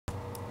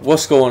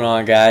What's going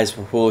on, guys?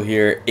 Rahul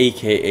here,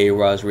 aka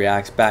Roz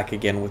Reacts, back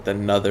again with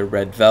another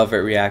Red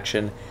Velvet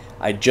reaction.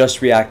 I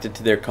just reacted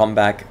to their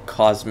comeback,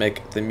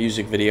 Cosmic, the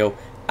music video.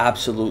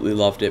 Absolutely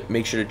loved it.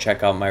 Make sure to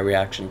check out my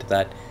reaction to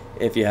that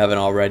if you haven't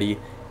already.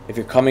 If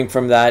you're coming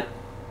from that,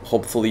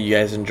 hopefully you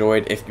guys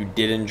enjoyed. If you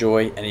did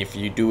enjoy, and if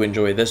you do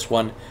enjoy this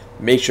one,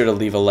 make sure to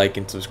leave a like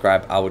and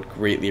subscribe. I would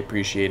greatly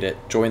appreciate it.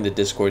 Join the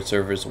Discord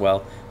server as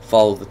well.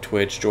 Follow the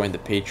Twitch, join the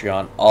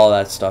Patreon. All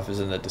that stuff is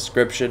in the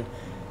description.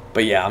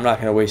 But yeah, I'm not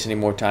going to waste any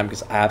more time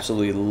because I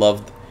absolutely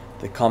loved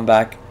the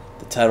comeback,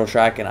 the title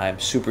track, and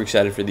I'm super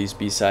excited for these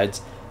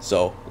B-sides.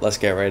 So let's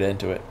get right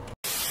into it.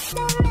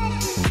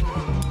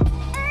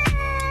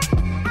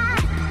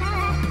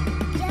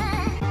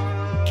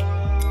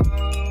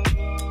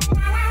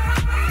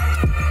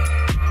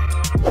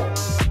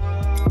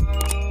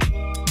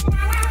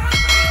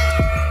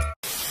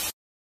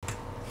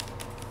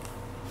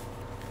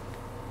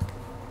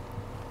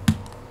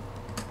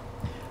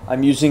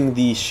 I'm using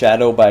the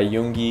Shadow by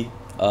Yoongi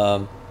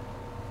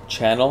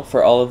channel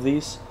for all of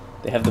these.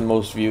 They have the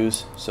most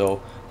views, so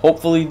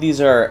hopefully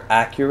these are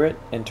accurate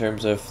in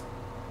terms of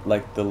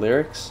like the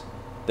lyrics.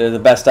 They're the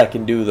best I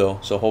can do though,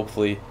 so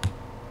hopefully,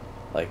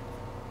 like,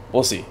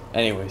 we'll see.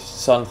 Anyways,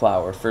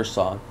 Sunflower, first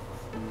song.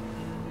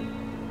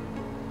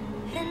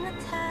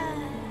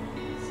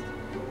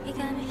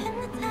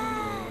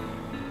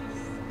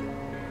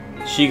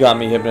 She got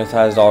me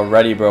hypnotized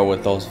already, bro,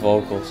 with those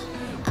vocals.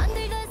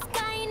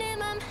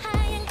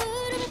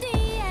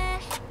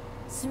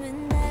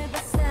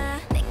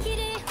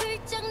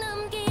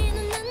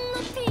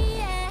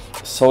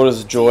 So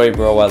does Joy,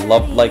 bro. I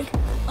love, like,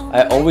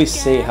 I always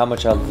say how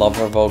much I love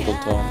her vocal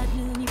tone.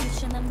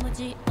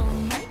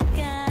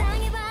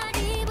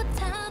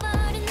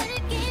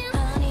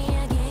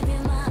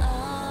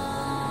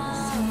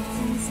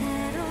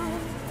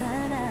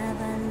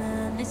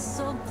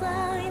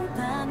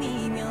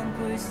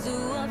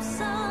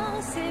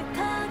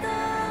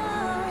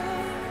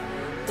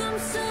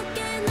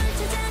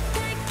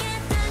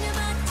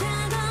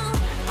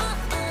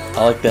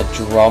 I like that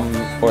drum,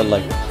 or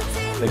like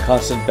the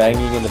constant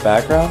banging in the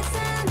background.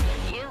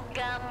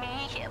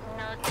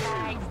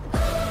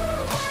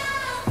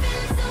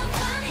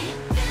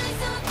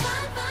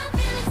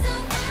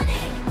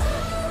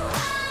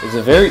 It's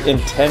a very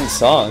intense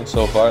song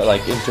so far,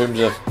 like in terms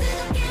of,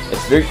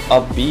 it's very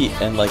upbeat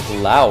and like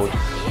loud.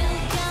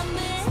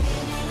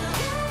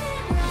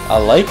 I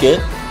like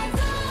it.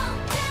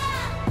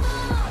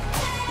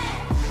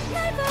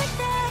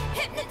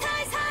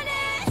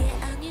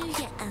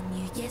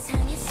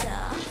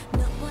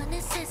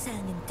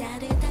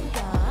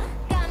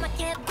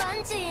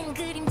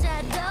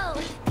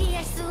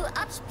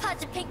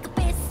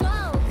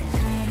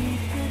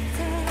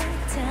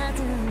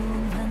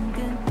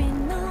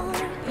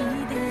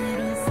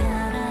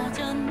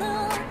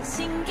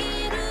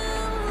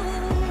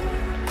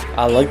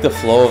 I like the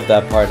flow of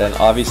that part, and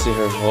obviously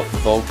her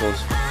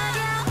vocals.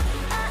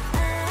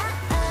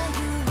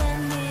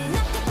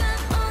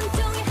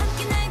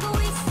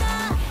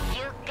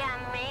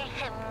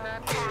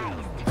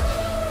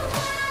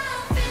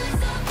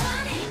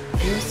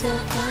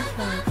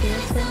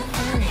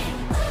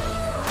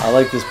 I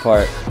like this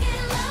part.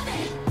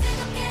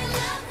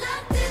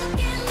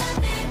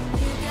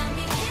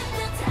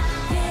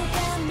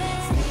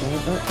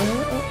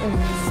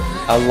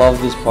 I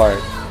love this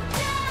part.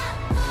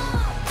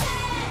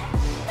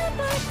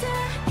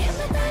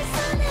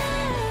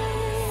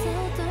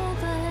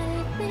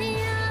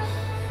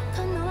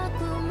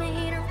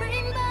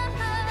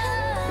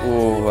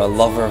 Ooh, I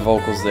love her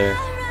vocals there.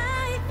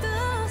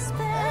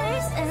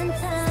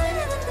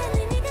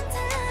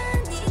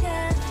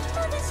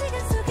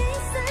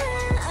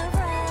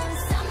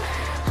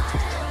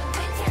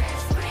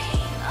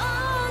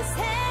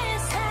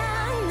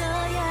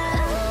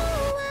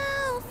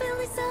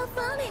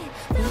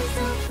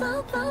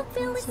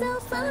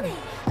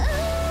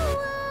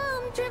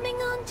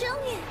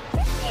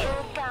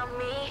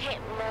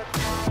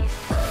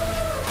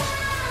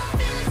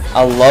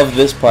 I love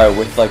this part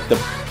with like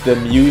the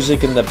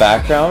music in the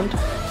background.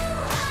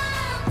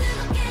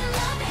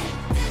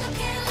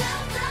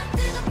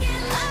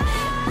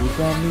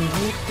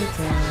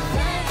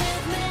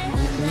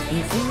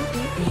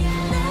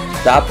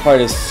 That part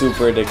is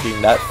super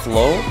addicting. That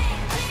flow.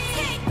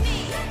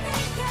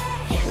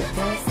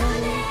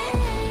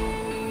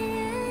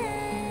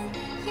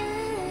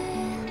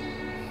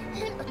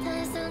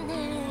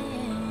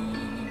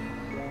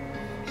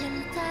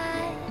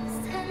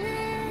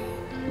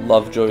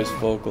 Love Joy's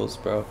vocals,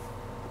 bro.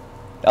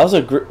 That was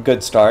a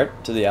good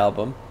start to the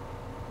album.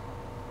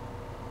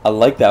 I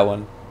like that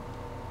one.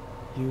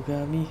 You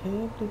got me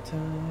hypnotized.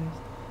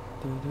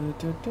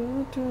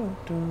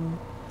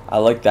 I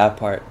like that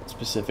part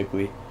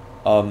specifically.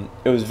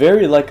 It was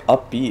very like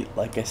upbeat.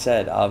 Like I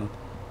said, I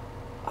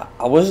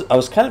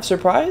was kind of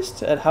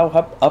surprised at how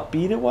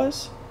upbeat it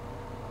was.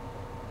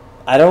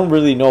 I don't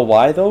really know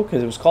why though,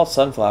 because it was called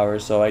Sunflower,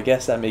 so I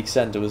guess that makes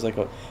sense. It was like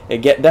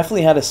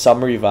definitely had a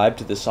summery vibe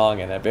to the song,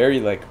 and a very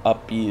like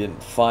upbeat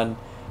and fun.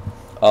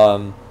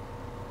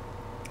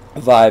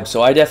 vibe.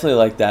 So I definitely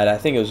like that. I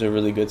think it was a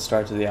really good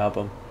start to the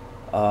album.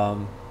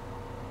 Um,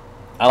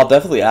 I'll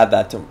definitely add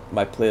that to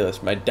my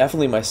playlist.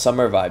 Definitely my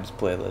summer vibes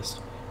playlist,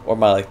 or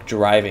my like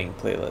driving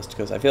playlist,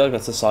 because I feel like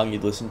that's a song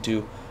you'd listen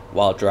to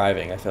while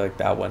driving. I feel like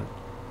that one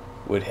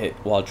would hit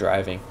while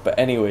driving. But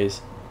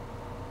anyways,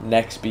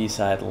 next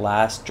B-side,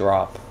 Last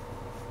Drop.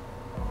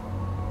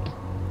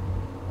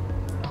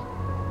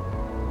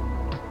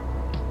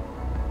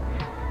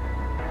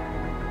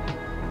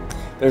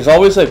 There's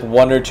always like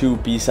one or two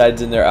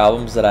B-sides in their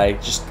albums that I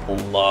just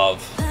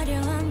love.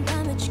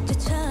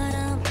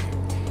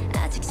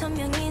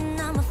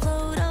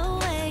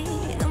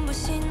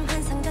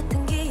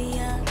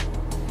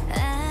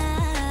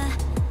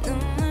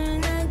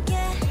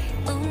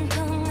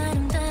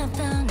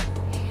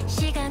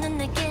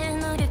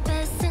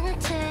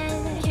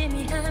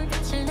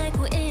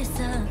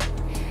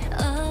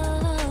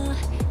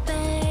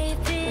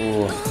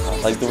 Ooh,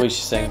 I like the way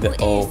she sang the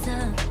O.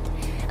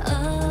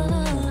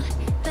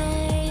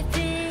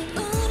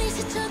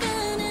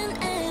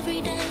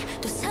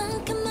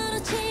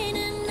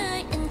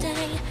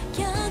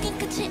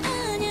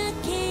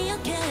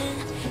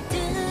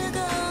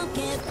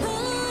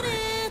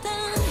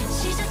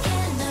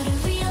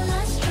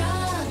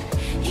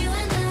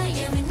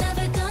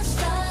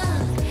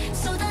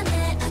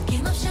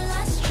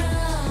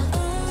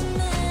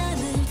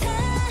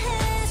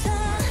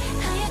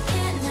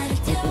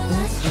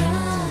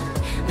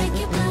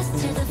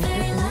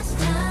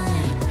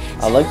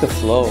 I like the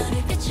flow.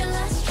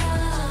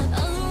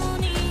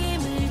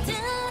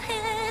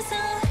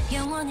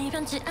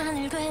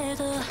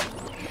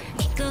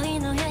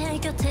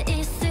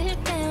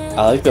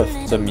 I like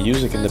the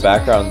music in the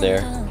background there.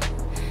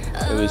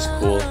 It was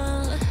cool.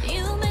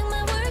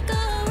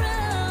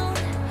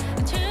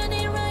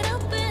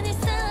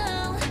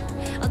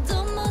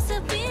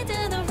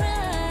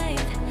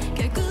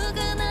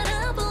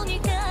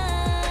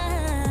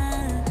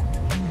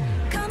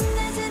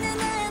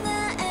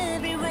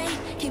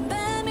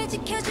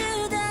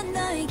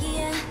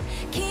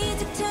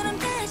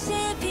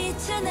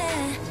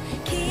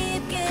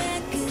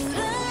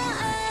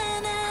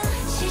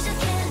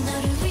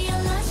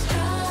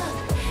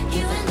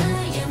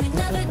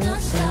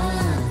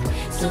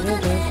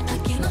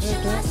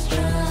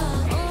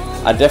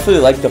 I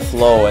definitely like the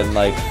flow and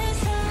like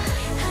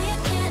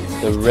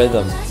the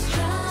rhythm.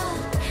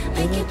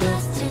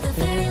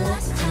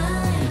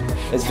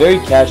 It's very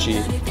catchy.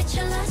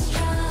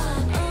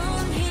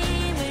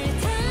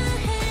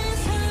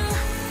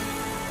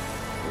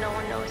 No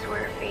one knows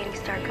where a fading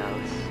star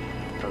goes,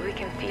 but we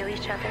can feel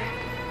each other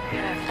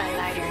and I fly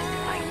lighter to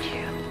find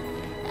you.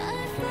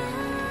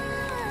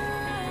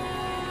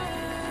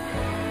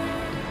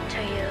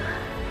 To you,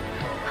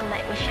 who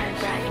make me shine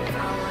bright in the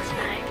powerless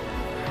night.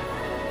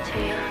 To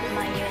you,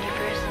 my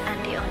universe and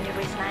the only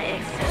reason I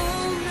exist.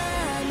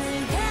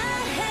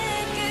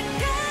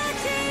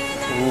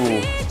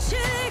 Ooh.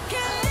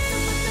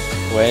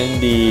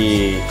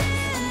 Wendy.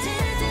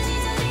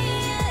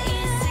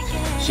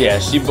 Yeah,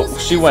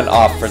 she went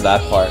off for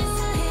that part.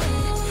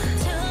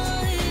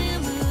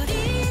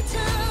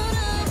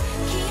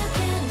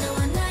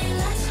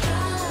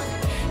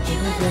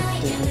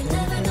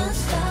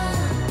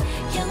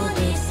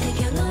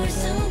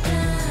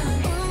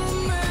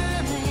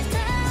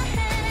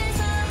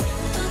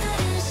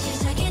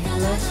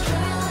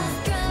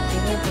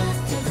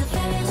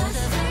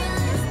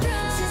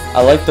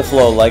 I like the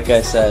flow, like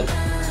I said.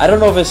 I don't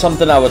know if it's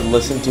something I would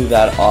listen to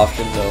that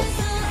often though.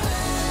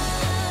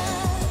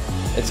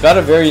 It's got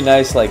a very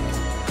nice like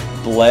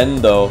blend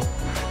though,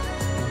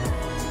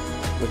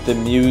 with the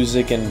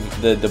music and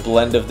the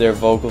blend of their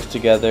vocals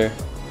together.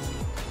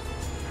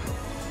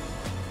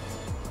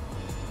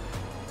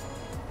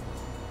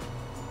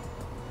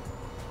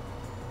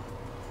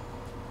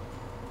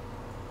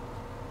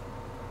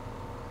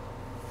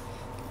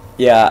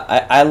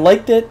 Yeah, I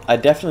liked it. I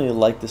definitely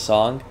liked the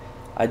song.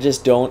 I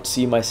just don't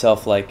see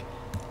myself like,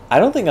 I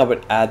don't think I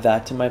would add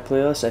that to my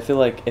playlist. I feel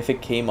like if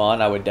it came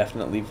on, I would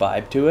definitely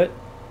vibe to it,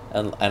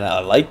 and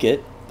I like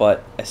it,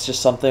 but it's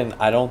just something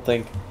I don't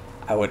think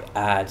I would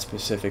add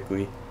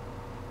specifically.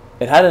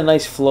 It had a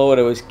nice flow,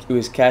 and it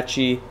was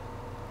catchy.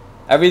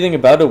 Everything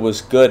about it was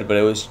good, but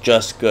it was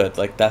just good.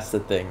 Like, that's the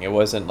thing. It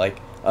wasn't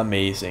like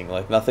amazing.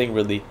 Like, nothing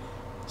really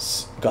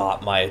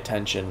got my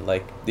attention.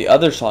 Like the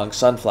other song,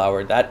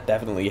 Sunflower, that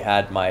definitely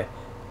had my,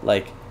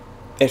 like,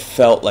 it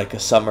felt like a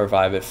summer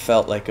vibe. It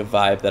felt like a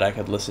vibe that I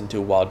could listen to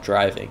while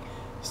driving.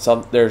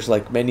 There's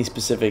like many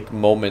specific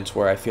moments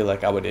where I feel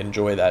like I would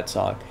enjoy that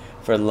song.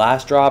 For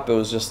Last Drop, it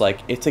was just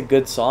like, it's a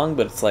good song,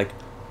 but it's like,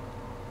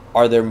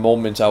 are there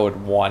moments I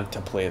would want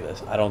to play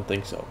this? I don't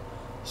think so.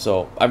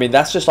 So, I mean,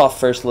 that's just off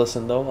first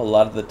listen though. A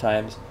lot of the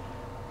times,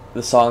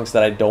 the songs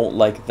that I don't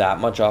like that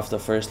much off the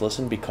first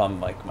listen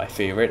become like my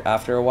favorite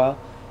after a while.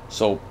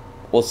 So,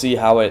 we'll see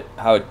how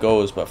it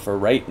goes. But for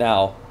right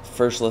now,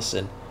 first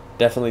listen,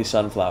 definitely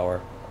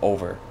Sunflower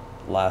over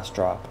Last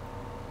Drop.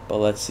 But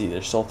let's see,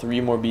 there's still 3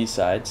 more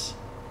B-sides.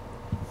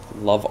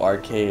 Love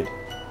Arcade.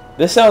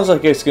 This sounds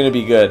like it's gonna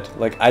be good.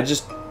 Like,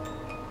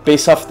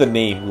 based off the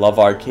name, Love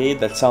Arcade.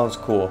 That sounds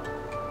cool.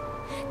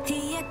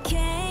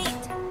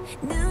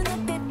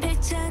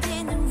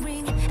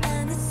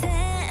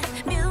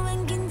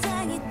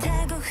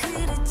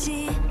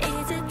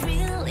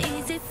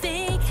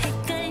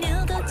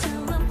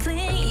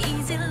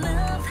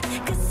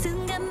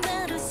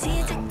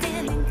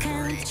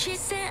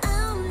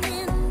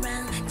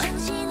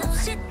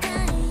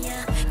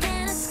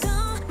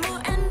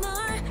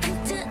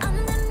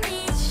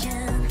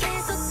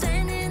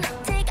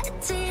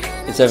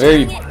 It's a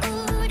very,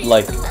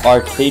 like,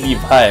 arcadey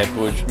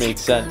vibe, which makes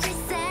sense.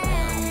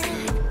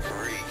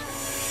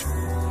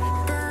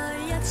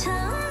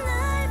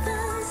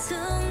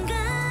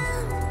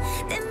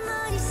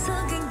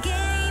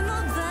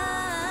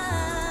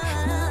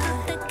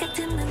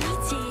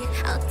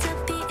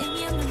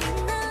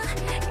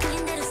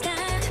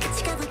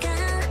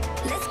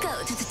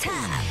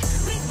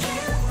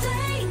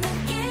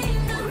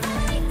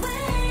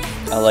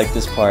 I like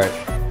this part.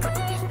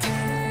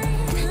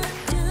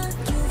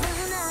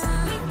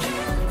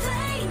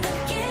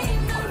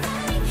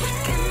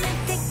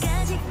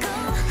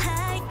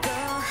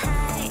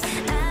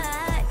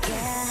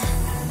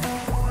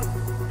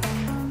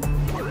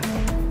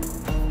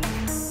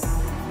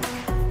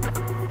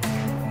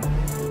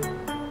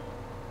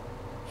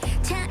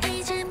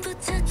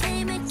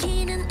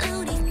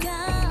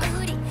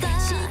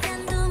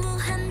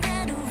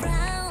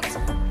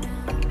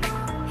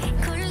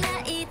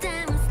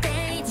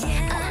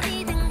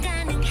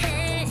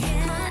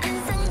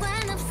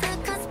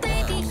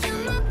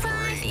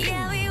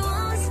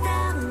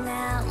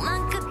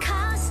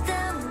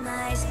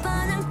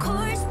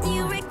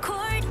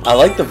 I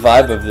like the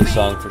vibe of this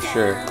song for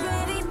sure.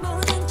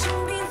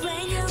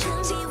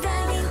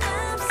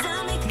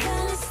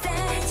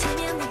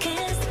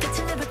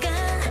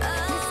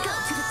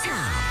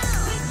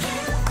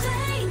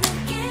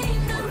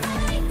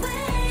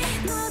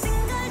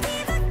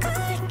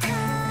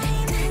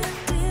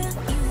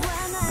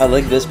 I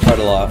like this part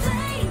a lot.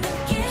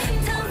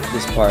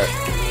 This part.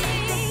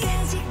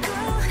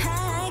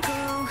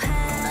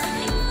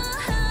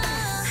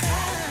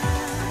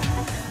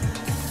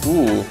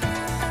 Ooh.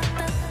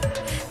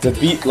 The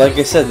beat, like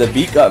I said, the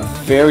beat got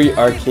very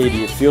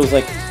arcadey. It feels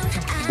like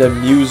the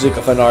music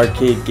of an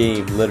arcade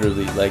game,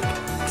 literally. Like,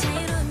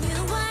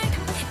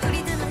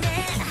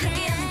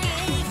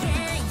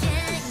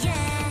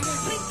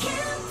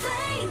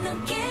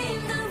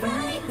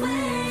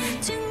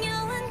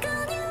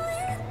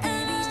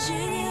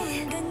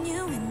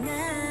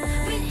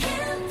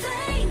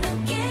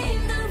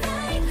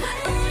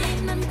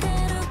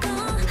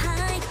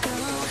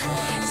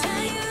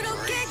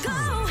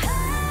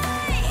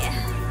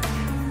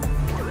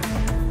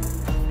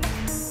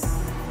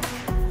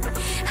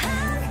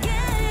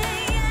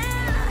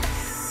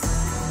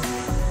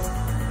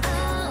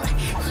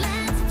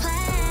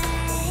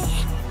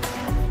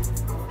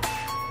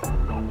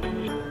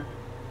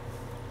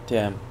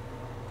 damn,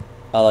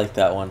 I like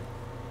that one.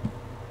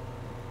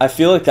 I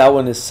feel like that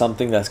one is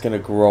something that's gonna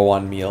grow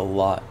on me a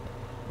lot.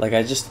 Like,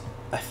 I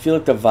feel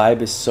like the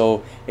vibe is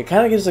so, it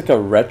kind of gives like a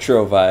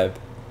retro vibe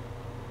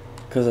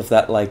because of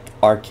that like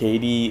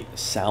arcadey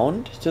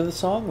sound to the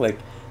song. Like,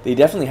 they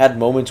definitely had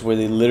moments where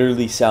they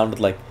literally sounded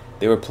like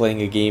they were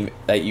playing a game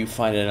that you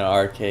find in an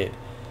arcade.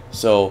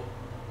 So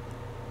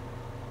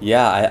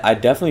yeah, I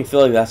definitely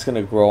feel like that's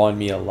gonna grow on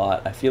me a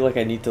lot. I feel like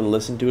I need to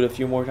listen to it a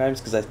few more times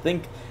because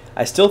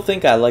I still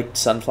think I liked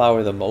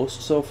Sunflower the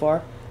most so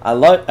far. I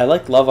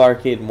like Love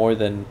Arcade more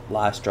than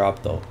Last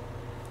Drop though.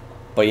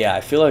 But yeah,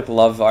 I feel like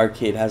Love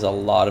Arcade has a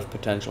lot of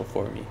potential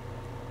for me.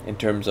 In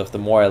terms of the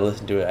more I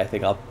listen to it, I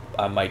think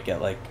I might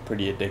get like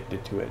pretty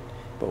addicted to it.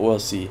 But we'll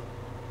see.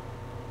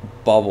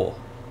 Bubble.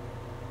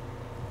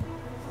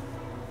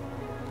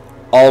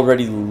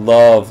 Already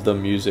love the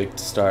music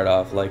to start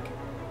off. Like,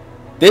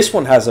 this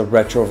one has a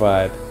retro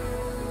vibe.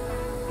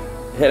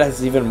 It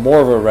has even more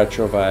of a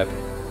retro vibe.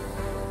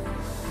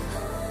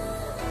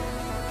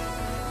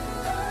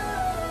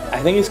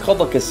 I think it's called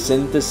like a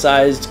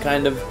synthesized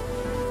kind of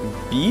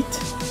beat.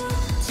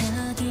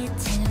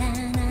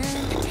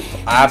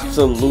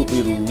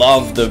 Absolutely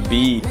love the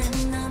beat.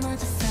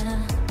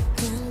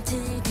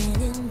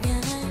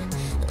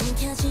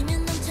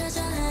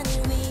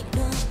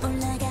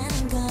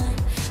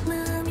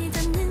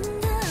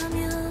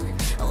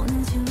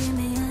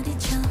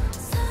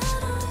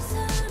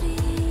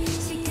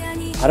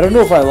 I don't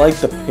know if I like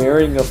the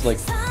pairing of like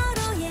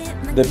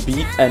the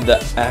beat and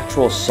the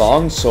actual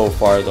song so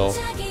far though.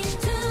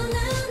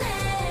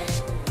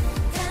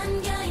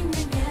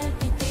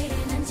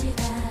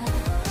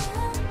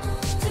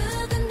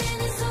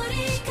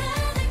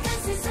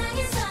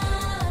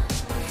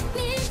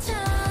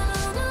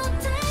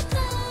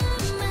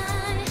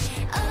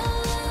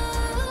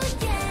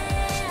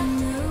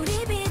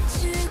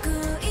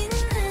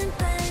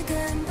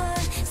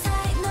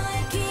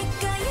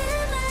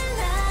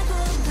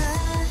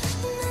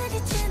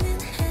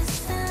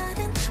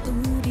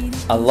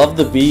 I love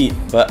the beat,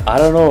 but I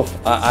don't know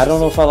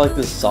if I like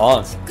this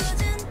song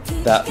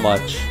that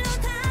much.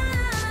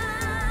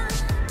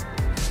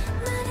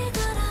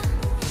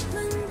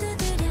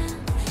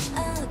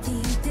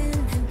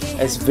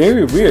 It's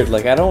very weird.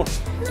 Like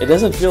it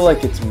doesn't feel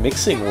like it's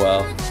mixing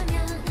well.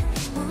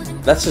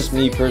 That's just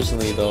me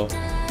personally though.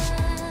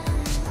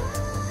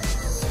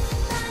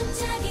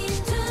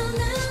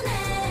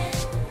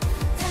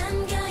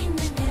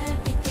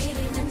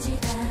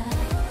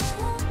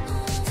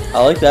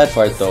 I like that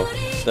part though.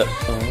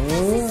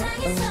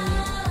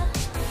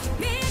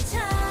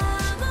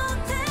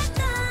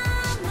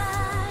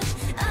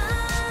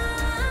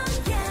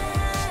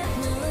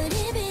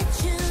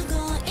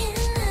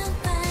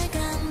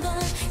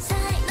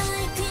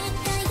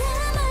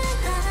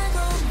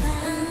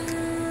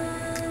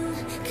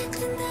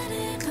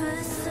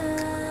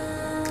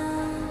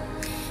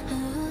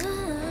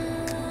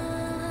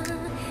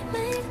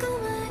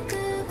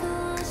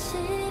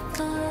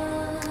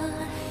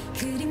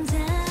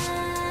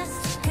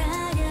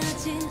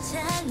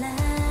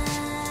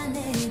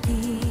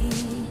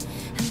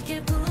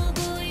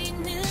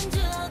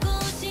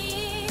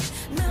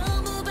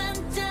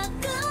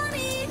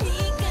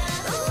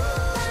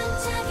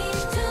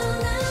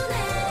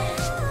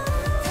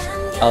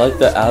 I like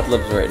the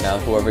ad-libs right now,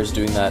 whoever's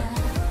doing that.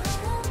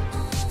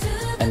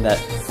 And that.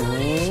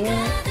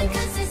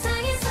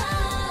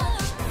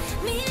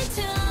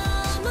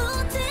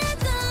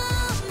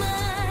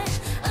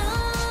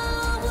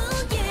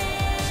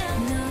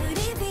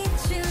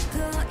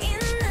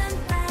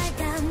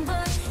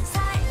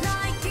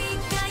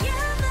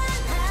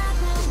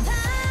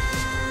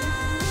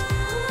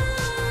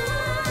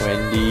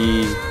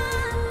 Wendy.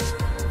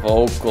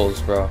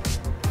 Vocals, bro.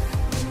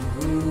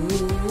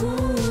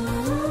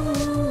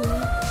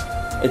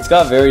 It's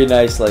got very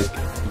nice like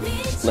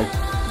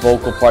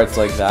vocal parts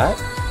like that.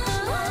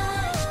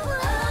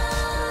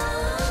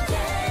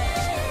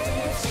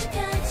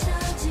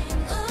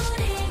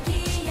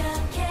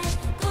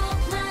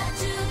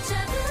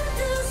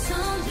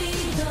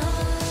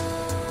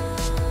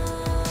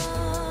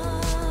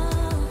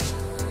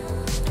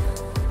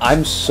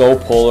 I'm so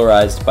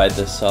polarized by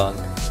this song.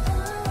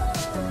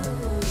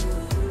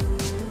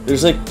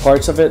 There's like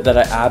parts of it that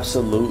I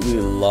absolutely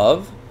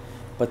love.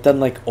 But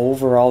then, like,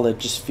 overall, it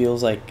just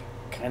feels like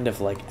kind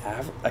of like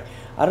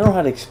I don't know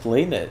how to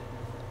explain it.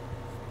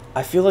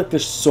 I feel like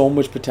there's so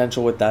much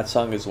potential with that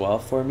song as well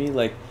for me.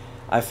 Like,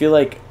 I feel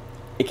like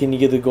it can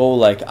either go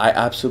like I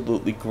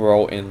absolutely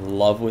grow in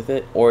love with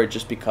it, or it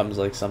just becomes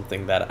like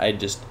something that I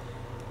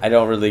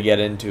don't really get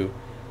into.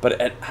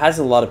 But it has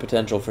a lot of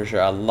potential for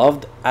sure. I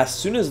loved as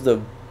soon as the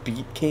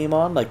beat came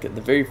on, like the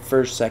very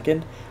first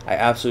second, I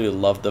absolutely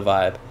loved the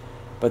vibe.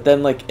 But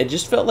then, like, it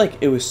just felt like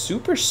it was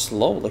super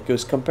slow. Like, it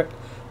was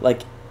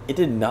like, it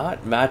did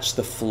not match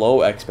the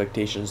flow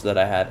expectations that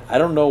I had. I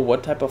don't know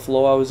what type of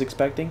flow I was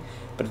expecting,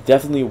 but it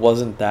definitely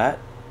wasn't that.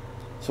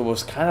 So it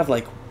was kind of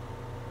like,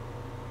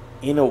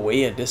 in a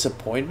way, a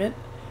disappointment.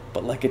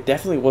 But, like, it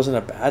definitely wasn't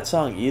a bad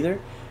song either.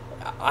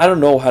 I don't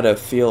know how to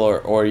feel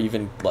or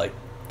even, like,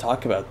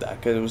 talk about that.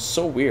 Because it was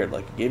so weird.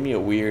 Like, it gave me a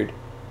weird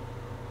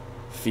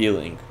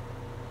feeling.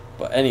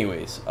 But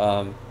anyways,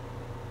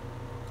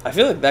 I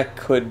feel like that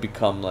could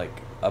become like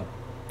a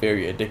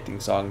very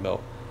addicting song though.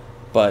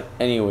 But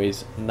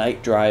anyways,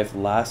 Night Drive,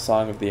 last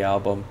song of the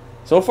album.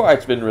 So far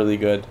it's been really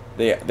good.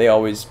 They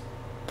always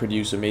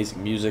produce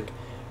amazing music.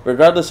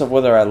 Regardless of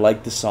whether I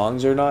like the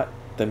songs or not,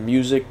 the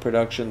music,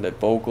 production, the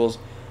vocals,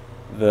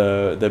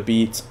 the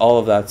beats, all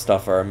of that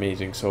stuff are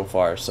amazing so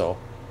far. So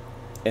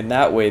in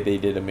that way they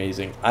did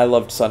amazing. I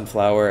loved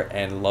Sunflower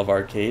and Love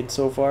Arcade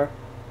so far.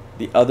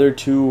 The other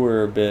two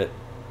were a bit,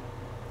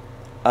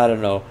 I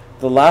don't know.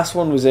 The last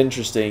one was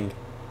interesting.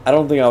 I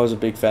don't think I was a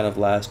big fan of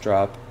Last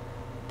Drop,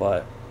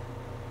 but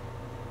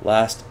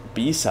last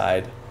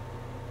B-side,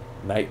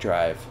 Night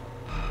Drive.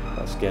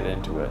 Let's get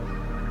into it.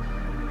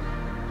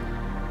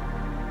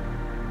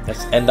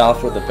 Let's end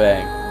off with a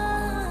bang.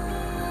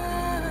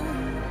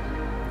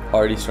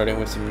 Already starting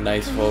with some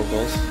nice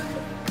vocals.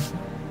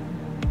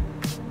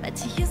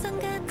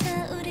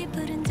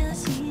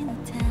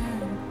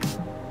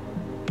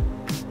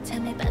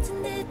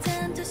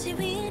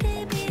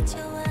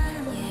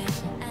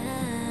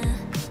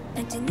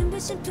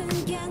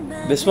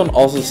 This one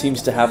also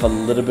seems to have a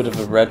little bit of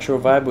a retro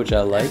vibe, which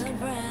I like.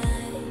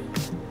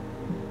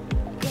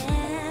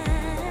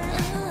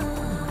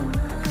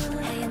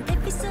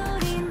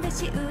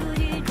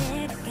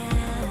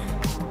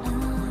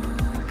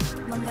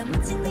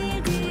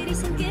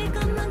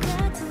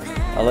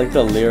 I like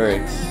the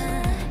lyrics.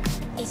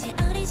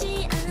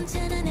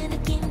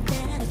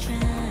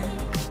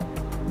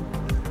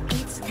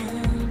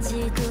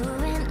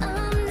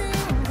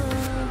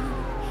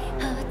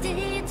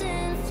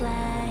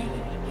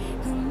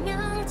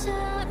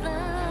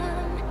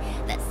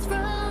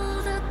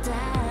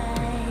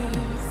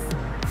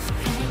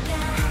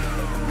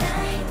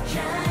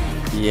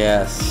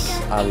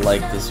 Yes, I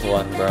like this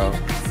one, bro.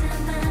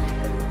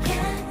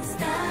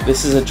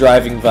 This is a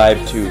driving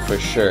vibe too, for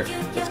sure.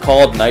 It's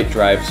called Night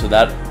Drive, so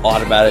that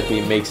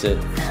automatically makes it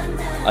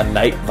a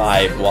night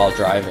vibe while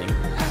driving.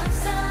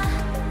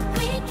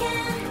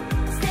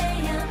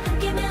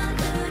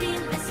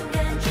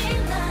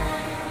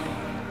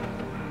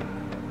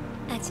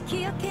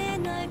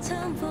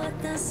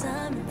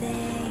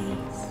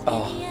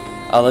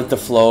 Oh, I like the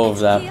flow of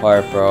that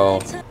part, bro.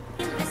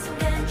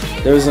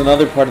 There was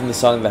another part in the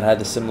song that had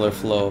a similar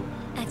flow.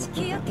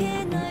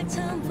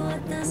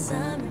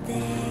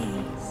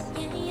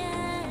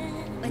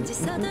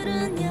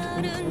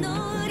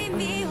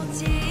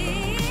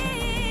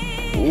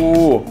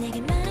 Ooh,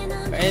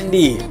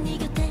 Wendy.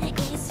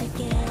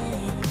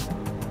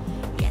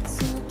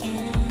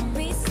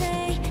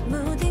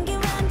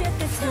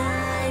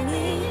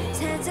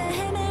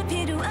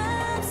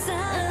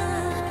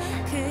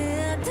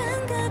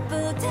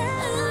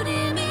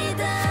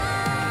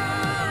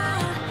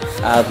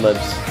 Ad-libs.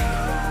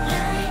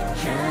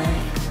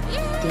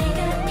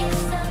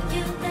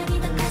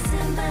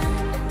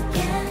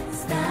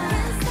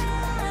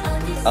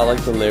 I like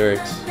the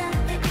lyrics.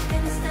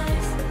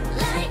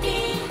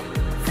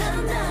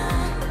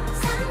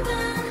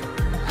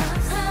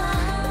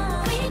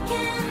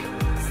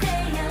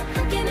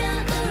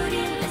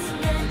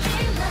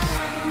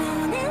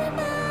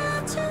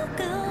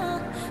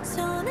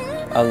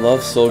 I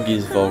love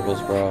Seolgi's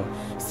vocals, bro.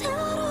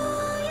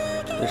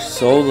 They're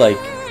so like,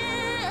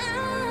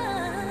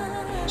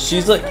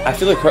 she's like, I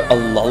feel like a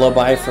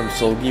lullaby from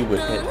Seolgi would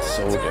hit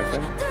so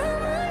different.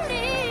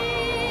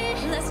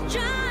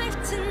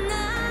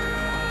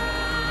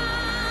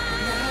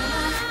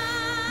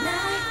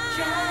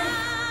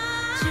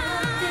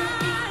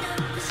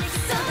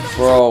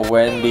 Bro,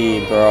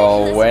 Wendy,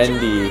 bro,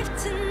 Wendy.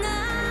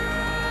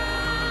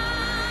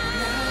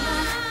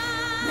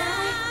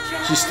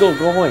 She's still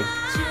going.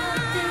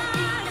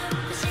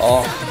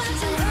 Oh,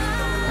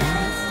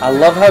 I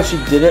love how she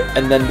did it,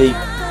 and then they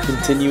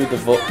continue the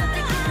vote.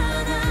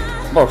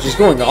 Bro, she's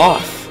going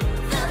off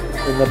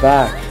in the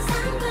back.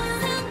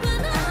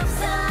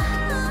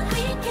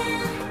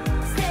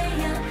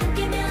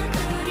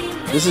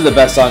 This is the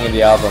best song in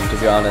the album, to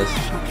be honest.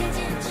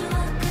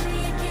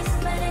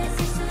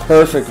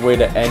 Perfect way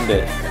to end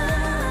it.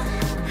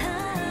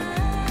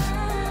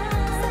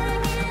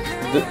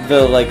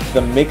 The like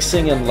the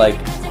mixing and like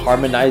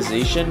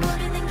harmonization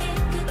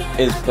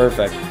is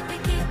perfect.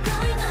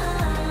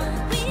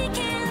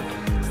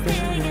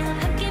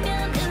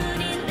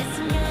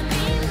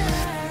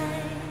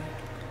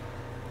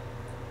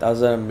 That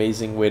was an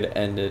amazing way to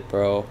end it,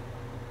 bro.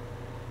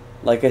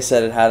 Like I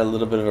said, it had a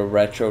little bit of a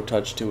retro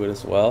touch to it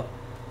as well.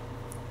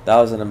 That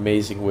was an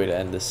amazing way to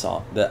end this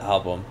song, the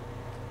album.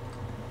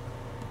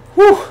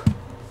 Whew.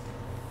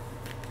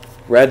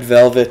 Red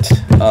Velvet.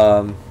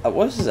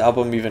 What is this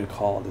album even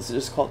called? Is it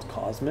just called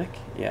Cosmic?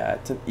 Yeah,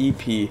 it's an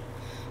EP.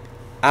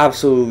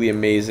 Absolutely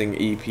amazing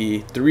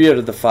EP. 3 out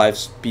of the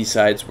 5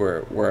 B-sides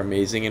were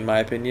amazing in my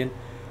opinion.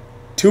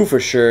 2 for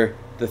sure.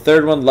 The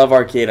third one, Love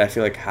Arcade, I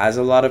feel like has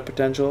a lot of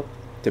potential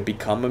to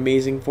become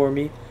amazing for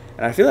me.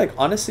 And I feel like,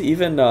 honestly,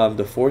 even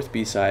the 4th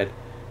B-side,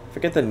 I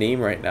forget the name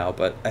right now,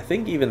 but I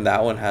think even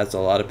that one has a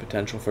lot of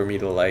potential for me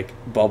to like.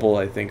 Bubble,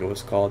 I think it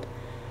was called.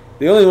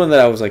 The only one that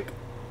I was like,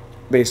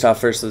 based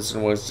off first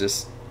listen, was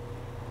just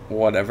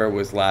whatever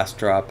was Last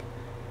Drop.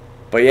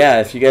 But yeah,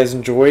 if you guys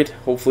enjoyed,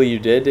 hopefully you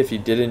did. If you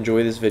did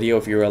enjoy this video,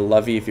 if you're a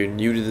lovey, if you're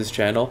new to this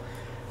channel,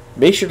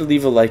 make sure to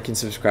leave a like and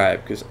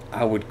subscribe, because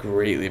I would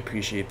greatly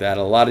appreciate that.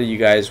 A lot of you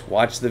guys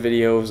watch the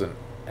videos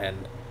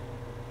and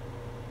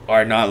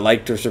are not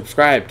liked or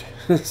subscribed.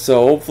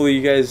 So hopefully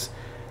you guys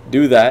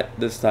do that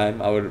this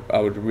time. I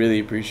would really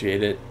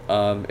appreciate it.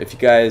 If you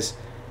guys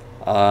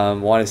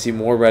want to see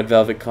more Red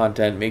Velvet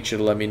content, make sure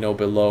to let me know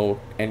below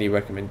any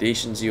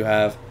recommendations you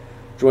have.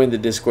 Join the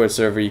Discord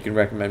server, you can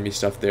recommend me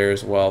stuff there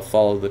as well.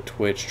 Follow the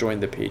Twitch,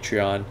 join the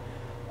Patreon.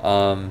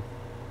 And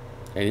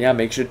yeah,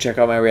 make sure to check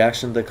out my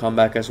reaction to the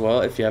comeback as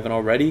well if you haven't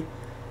already.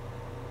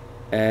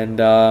 And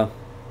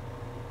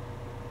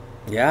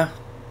yeah,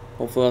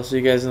 hopefully I'll see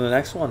you guys in the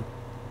next one.